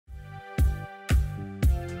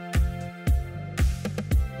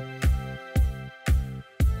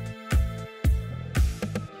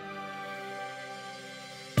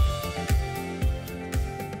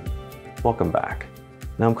welcome back.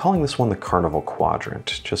 Now I'm calling this one the Carnival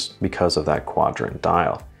Quadrant, just because of that quadrant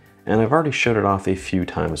dial, and I've already showed it off a few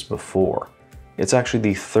times before. It's actually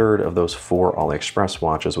the third of those 4 Aliexpress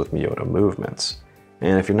watches with Miyota movements,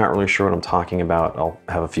 and if you're not really sure what I'm talking about, I'll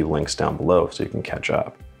have a few links down below so you can catch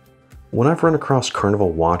up. When I've run across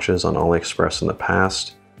Carnival watches on Aliexpress in the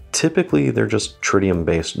past, typically they're just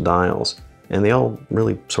tritium-based dials, and they all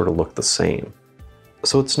really sort of look the same.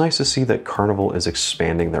 So it's nice to see that Carnival is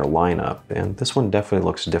expanding their lineup, and this one definitely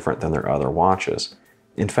looks different than their other watches.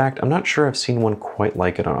 In fact, I'm not sure I've seen one quite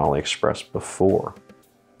like it on Aliexpress before.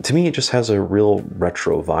 To me, it just has a real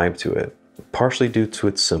retro vibe to it, partially due to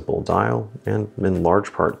its simple dial, and in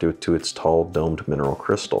large part due to its tall domed mineral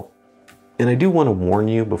crystal. And I do want to warn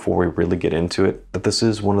you before we really get into it that this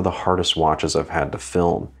is one of the hardest watches I've had to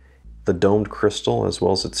film. The domed crystal as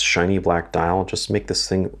well as its shiny black dial just make this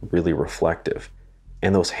thing really reflective.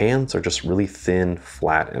 And those hands are just really thin,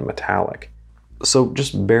 flat, and metallic. So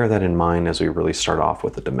just bear that in mind as we really start off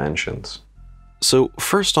with the dimensions. So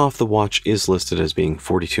first off, the watch is listed as being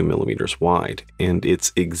 42 millimeters wide, and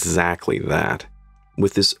it's exactly that,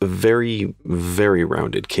 with this very, very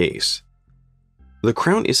rounded case. The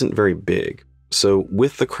crown isn't very big, so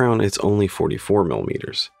with the crown it's only 44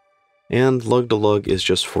 millimeters, and lug to lug is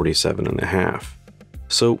just 47.5.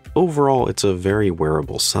 So overall it's a very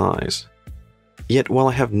wearable size. Yet while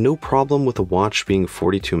I have no problem with a watch being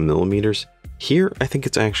 42 millimeters, here I think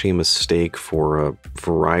it's actually a mistake for a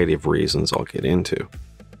variety of reasons I'll get into.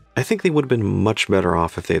 I think they would have been much better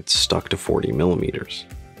off if they had stuck to 40 millimeters.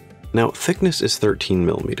 Now thickness is 13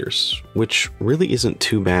 millimeters, which really isn't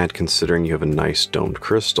too bad considering you have a nice domed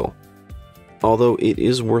crystal. Although it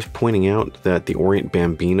is worth pointing out that the Orient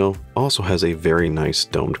Bambino also has a very nice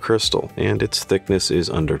domed crystal, and its thickness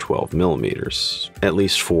is under 12 millimeters, at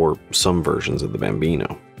least for some versions of the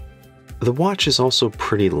Bambino. The watch is also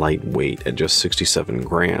pretty lightweight at just 67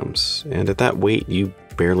 grams, and at that weight you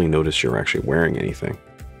barely notice you're actually wearing anything.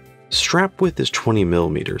 Strap width is 20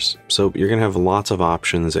 millimeters, so you're going to have lots of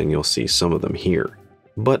options and you'll see some of them here.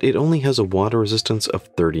 But it only has a water resistance of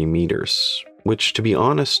 30 meters, which to be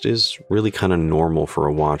honest is really kind of normal for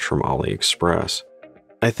a watch from AliExpress.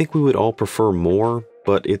 I think we would all prefer more,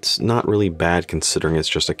 but it's not really bad considering it's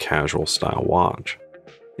just a casual style watch.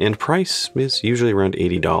 And price is usually around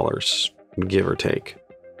 $80, give or take.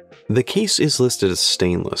 The case is listed as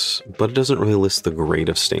stainless, but it doesn't really list the grade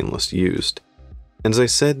of stainless used. And as I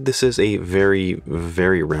said, this is a very,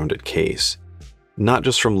 very rounded case. Not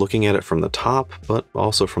just from looking at it from the top, but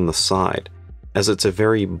also from the side, as it's a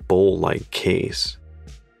very bowl-like case.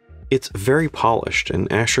 It's very polished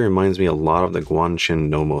and actually reminds me a lot of the Guanshin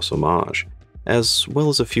Nomos homage, as well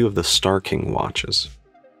as a few of the Star King watches.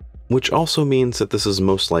 Which also means that this is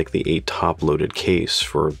most likely a top-loaded case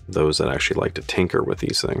for those that actually like to tinker with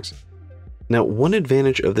these things. Now, one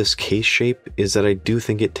advantage of this case shape is that I do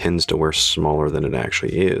think it tends to wear smaller than it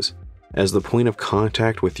actually is, as the point of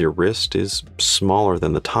contact with your wrist is smaller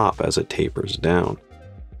than the top as it tapers down.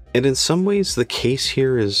 And in some ways, the case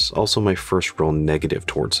here is also my first real negative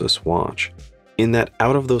towards this watch, in that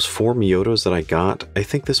out of those 4 Miyotas that I got, I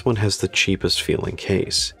think this one has the cheapest feeling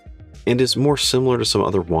case, and is more similar to some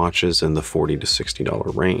other watches in the $40 to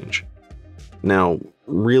 $60 range. Now,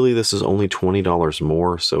 really this is only $20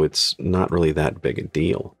 more, so it's not really that big a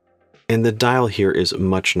deal. And the dial here is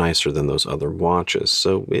much nicer than those other watches,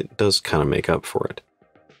 so it does kind of make up for it.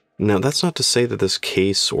 Now, that's not to say that this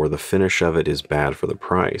case or the finish of it is bad for the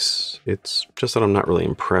price. It's just that I'm not really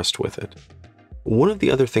impressed with it. One of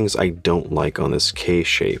the other things I don't like on this case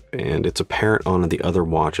shape, and it's apparent on the other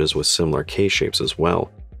watches with similar case shapes as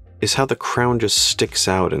well, is how the crown just sticks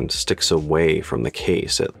out and sticks away from the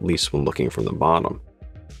case, at least when looking from the bottom.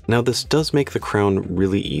 Now, this does make the crown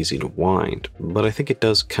really easy to wind, but I think it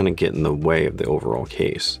does kind of get in the way of the overall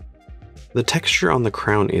case. The texture on the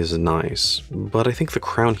crown is nice, but I think the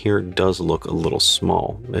crown here does look a little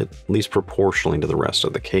small, at least proportionally to the rest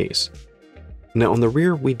of the case. Now on the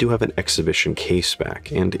rear we do have an exhibition case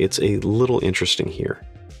back, and it's a little interesting here.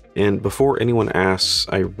 And before anyone asks,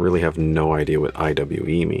 I really have no idea what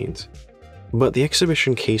IWE means. But the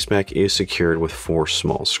exhibition case back is secured with 4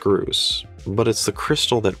 small screws, but it's the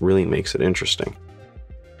crystal that really makes it interesting.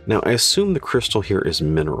 Now I assume the crystal here is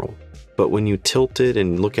mineral, but when you tilt it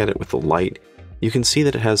and look at it with the light, you can see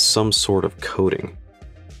that it has some sort of coating.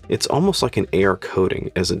 It's almost like an air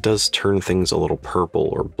coating, as it does turn things a little purple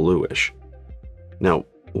or bluish. Now,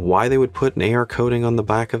 why they would put an AR coating on the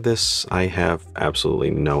back of this, I have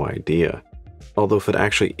absolutely no idea. Although if it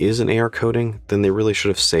actually is an AR coating, then they really should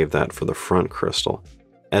have saved that for the front crystal,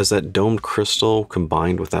 as that domed crystal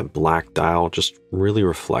combined with that black dial just really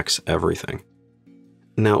reflects everything.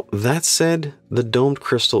 Now, that said, the domed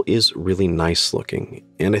crystal is really nice looking,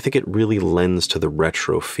 and I think it really lends to the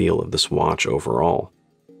retro feel of this watch overall.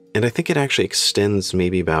 And I think it actually extends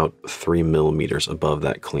maybe about 3 millimeters above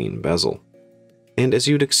that clean bezel. And as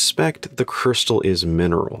you'd expect, the crystal is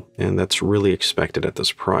mineral, and that's really expected at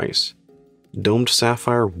this price. Domed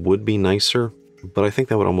sapphire would be nicer, but I think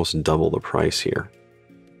that would almost double the price here.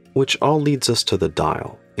 Which all leads us to the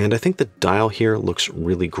dial, and I think the dial here looks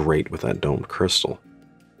really great with that domed crystal.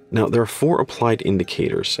 Now, there are 4 applied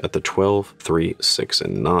indicators at the 12, 3, 6,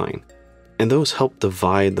 and 9, and those help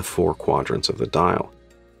divide the 4 quadrants of the dial,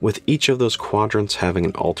 with each of those quadrants having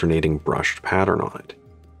an alternating brushed pattern on it,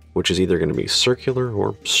 which is either going to be circular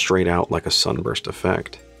or straight out like a sunburst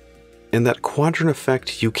effect. And that quadrant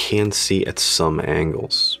effect you can see at some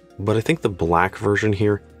angles, but I think the black version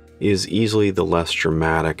here is easily the less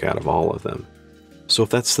dramatic out of all of them. So if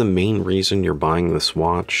that's the main reason you're buying this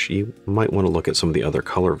watch, you might want to look at some of the other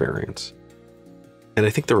color variants. And I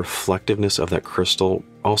think the reflectiveness of that crystal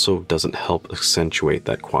also doesn't help accentuate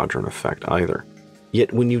that quadrant effect either.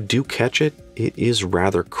 Yet when you do catch it, it is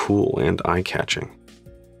rather cool and eye-catching.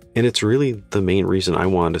 And it's really the main reason I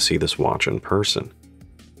wanted to see this watch in person.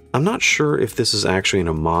 I'm not sure if this is actually an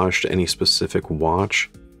homage to any specific watch,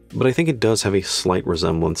 but I think it does have a slight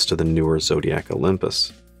resemblance to the newer Zodiac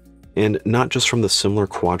Olympus. And not just from the similar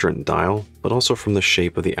quadrant dial, but also from the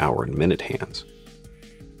shape of the hour and minute hands.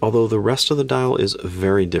 Although the rest of the dial is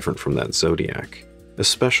very different from that Zodiac,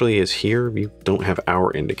 especially as here you don't have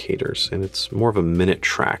hour indicators, and it's more of a minute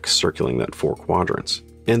track circling that 4 quadrants,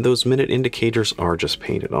 and those minute indicators are just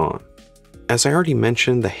painted on. As I already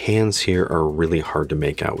mentioned, the hands here are really hard to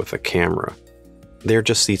make out with a camera. They're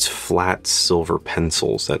just these flat silver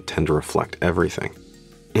pencils that tend to reflect everything.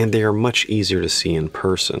 And they are much easier to see in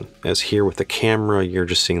person, as here with the camera you're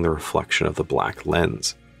just seeing the reflection of the black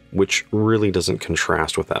lens, which really doesn't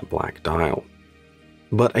contrast with that black dial.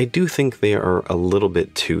 But I do think they are a little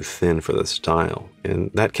bit too thin for this dial, and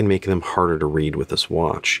that can make them harder to read with this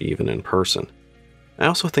watch, even in person. I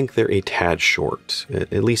also think they're a tad short,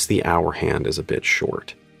 at least the hour hand is a bit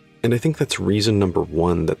short. And I think that's reason number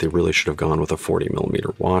 1 that they really should have gone with a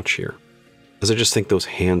 40mm watch here, as I just think those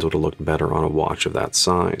hands would have looked better on a watch of that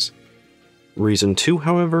size. Reason 2,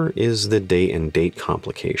 however, is the day and date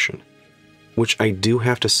complication, which I do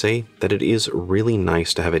have to say that it is really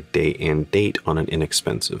nice to have a day and date on an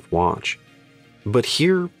inexpensive watch. But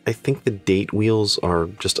here, I think the date wheels are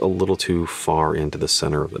just a little too far into the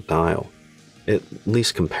center of the dial, at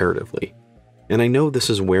least comparatively. And I know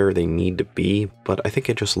this is where they need to be, but I think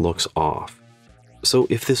it just looks off. So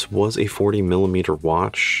if this was a 40mm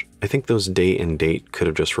watch, I think those day and date could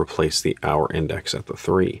have just replaced the hour index at the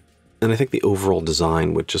 3. And I think the overall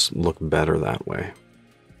design would just look better that way.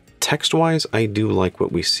 Text-wise, I do like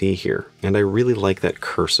what we see here, and I really like that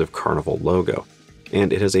cursive Carnival logo.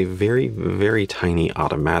 And it has a very, very tiny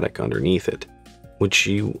automatic underneath it, which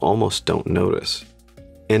you almost don't notice.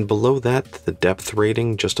 And below that, the depth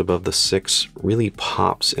rating just above the 6 really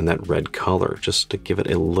pops in that red color just to give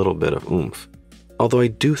it a little bit of oomph. Although I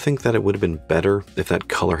do think that it would have been better if that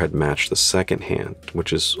color had matched the second hand,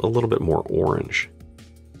 which is a little bit more orange.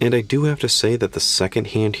 And I do have to say that the second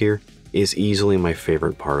hand here is easily my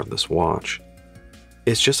favorite part of this watch.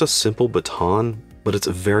 It's just a simple baton, but it's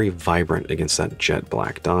very vibrant against that jet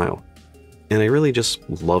black dial. And I really just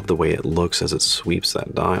love the way it looks as it sweeps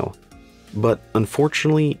that dial. But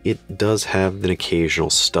unfortunately, it does have an occasional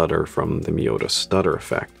stutter from the Miyota stutter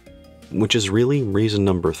effect, which is really reason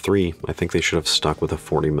number 3 I think they should have stuck with a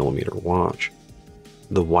 40mm watch.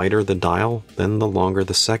 The wider the dial, then the longer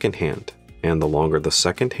the second hand, and the longer the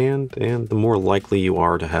second hand, and the more likely you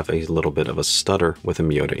are to have a little bit of a stutter with a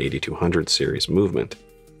Miyota 8200 series movement.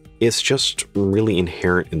 It's just really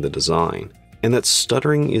inherent in the design, and that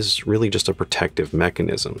stuttering is really just a protective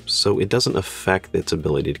mechanism, so it doesn't affect its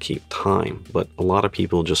ability to keep time, but a lot of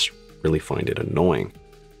people just really find it annoying.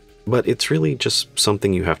 But it's really just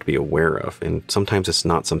something you have to be aware of, and sometimes it's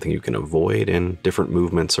not something you can avoid, and different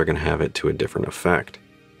movements are going to have it to a different effect.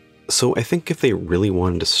 So I think if they really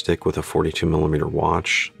wanted to stick with a 42mm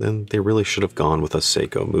watch, then they really should have gone with a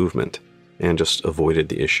Seiko movement, and just avoided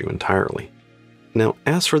the issue entirely. Now,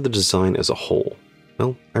 as for the design as a whole,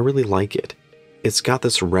 well, I really like it. It's got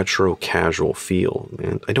this retro casual feel,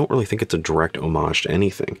 and I don't really think it's a direct homage to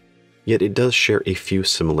anything. Yet it does share a few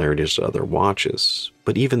similarities to other watches,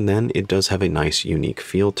 but even then it does have a nice unique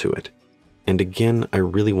feel to it. And again, I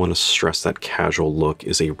really want to stress that casual look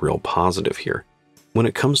is a real positive here. When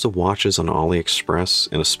it comes to watches on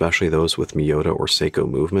Aliexpress, and especially those with Miyota or Seiko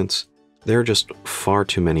movements, there are just far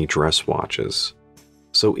too many dress watches.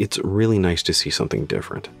 So it's really nice to see something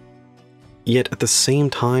different. Yet at the same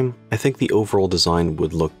time, I think the overall design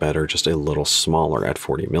would look better just a little smaller at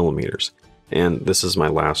 40mm, and this is my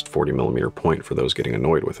last 40mm point for those getting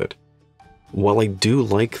annoyed with it. While I do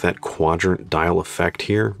like that quadrant dial effect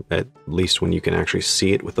here, at least when you can actually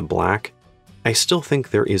see it with the black, I still think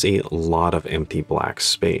there is a lot of empty black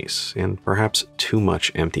space, and perhaps too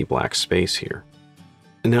much empty black space here.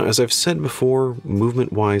 Now, as I've said before,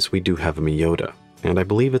 movement-wise we do have a Miyota, and I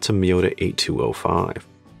believe it's a Miyota 8205,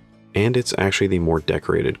 and it's actually the more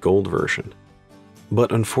decorated gold version.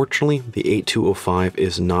 But unfortunately, the 8205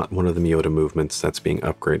 is not one of the Miyota movements that's being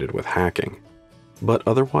upgraded with hacking. But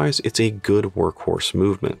otherwise, it's a good workhorse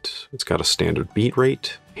movement. It's got a standard beat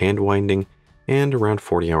rate, hand winding, and around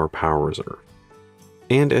 40-hour power reserve.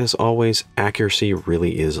 And as always, accuracy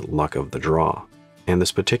really is luck of the draw, and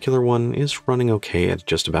this particular one is running okay at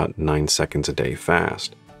just about 9 seconds a day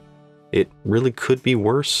fast. It really could be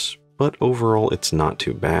worse, but overall it's not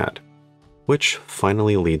too bad. Which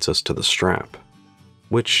finally leads us to the strap,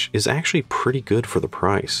 which is actually pretty good for the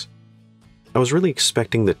price. I was really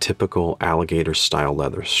expecting the typical alligator style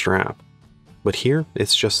leather strap, but here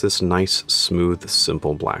it's just this nice, smooth,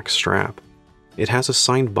 simple black strap. It has a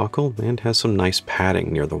signed buckle and has some nice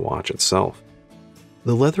padding near the watch itself.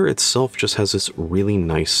 The leather itself just has this really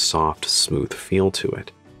nice, soft, smooth feel to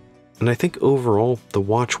it. And I think overall, the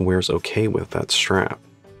watch wears okay with that strap.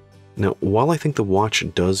 Now, while I think the watch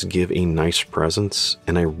does give a nice presence,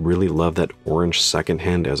 and I really love that orange second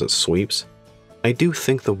hand as it sweeps, I do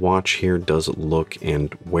think the watch here does look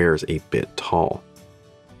and wears a bit tall.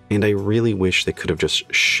 And I really wish they could have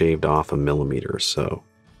just shaved off a millimeter or so,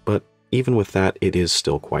 but even with that, it is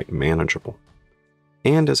still quite manageable.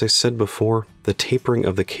 And as I said before, the tapering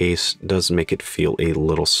of the case does make it feel a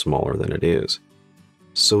little smaller than it is.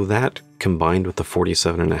 So that, combined with the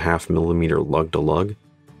 47.5mm lug-to-lug,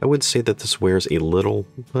 I would say that this wears a little,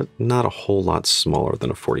 but not a whole lot smaller than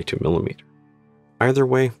a 42mm. Either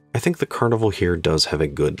way, I think the Carnival here does have a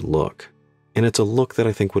good look, and it's a look that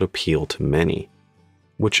I think would appeal to many,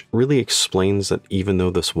 which really explains that even though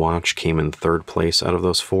this watch came in third place out of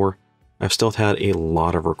those four, I've still had a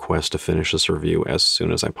lot of requests to finish this review as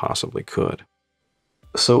soon as I possibly could.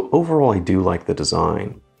 So overall I do like the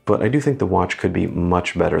design, but I do think the watch could be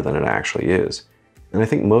much better than it actually is, and I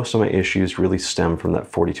think most of my issues really stem from that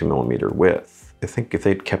 42mm width. I think if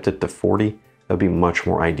they'd kept it to 40, that'd be much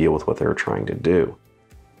more ideal with what they were trying to do.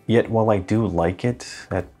 Yet while I do like it,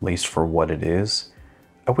 at least for what it is,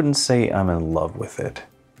 I wouldn't say I'm in love with it.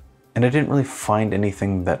 And I didn't really find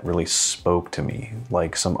anything that really spoke to me,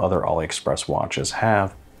 like some other Aliexpress watches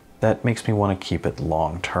have, that makes me want to keep it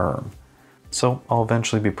long term. So I'll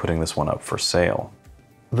eventually be putting this one up for sale.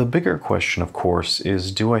 The bigger question, of course,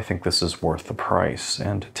 is do I think this is worth the price?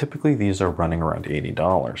 And typically these are running around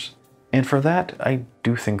 $80. And for that, I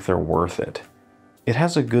do think they're worth it. It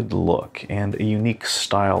has a good look and a unique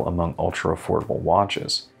style among ultra-affordable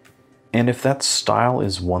watches. And if that style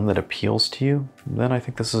is one that appeals to you, then I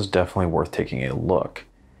think this is definitely worth taking a look.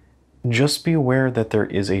 Just be aware that there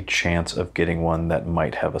is a chance of getting one that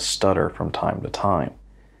might have a stutter from time to time.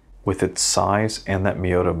 With its size and that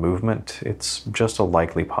Miyota movement, it's just a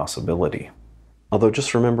likely possibility. Although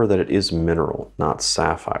just remember that it is mineral, not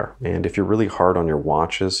sapphire, and if you're really hard on your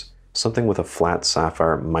watches, something with a flat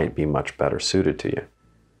sapphire might be much better suited to you.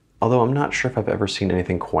 Although I'm not sure if I've ever seen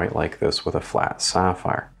anything quite like this with a flat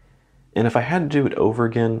sapphire. And if I had to do it over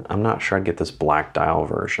again, I'm not sure I'd get this black dial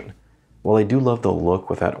version. While I do love the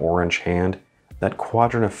look with that orange hand, that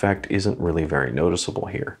quadrant effect isn't really very noticeable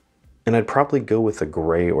here. And I'd probably go with the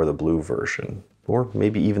gray or the blue version, or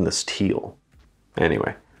maybe even this teal.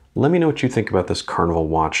 Anyway, let me know what you think about this Carnival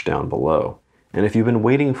watch down below. And if you've been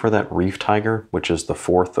waiting for that Reef Tiger, which is the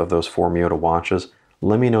fourth of those 4 Miyota watches,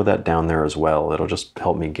 let me know that down there as well. It'll just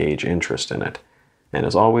help me gauge interest in it. And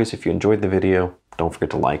as always, if you enjoyed the video, don't forget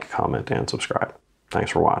to like, comment, and subscribe. Thanks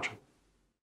for watching.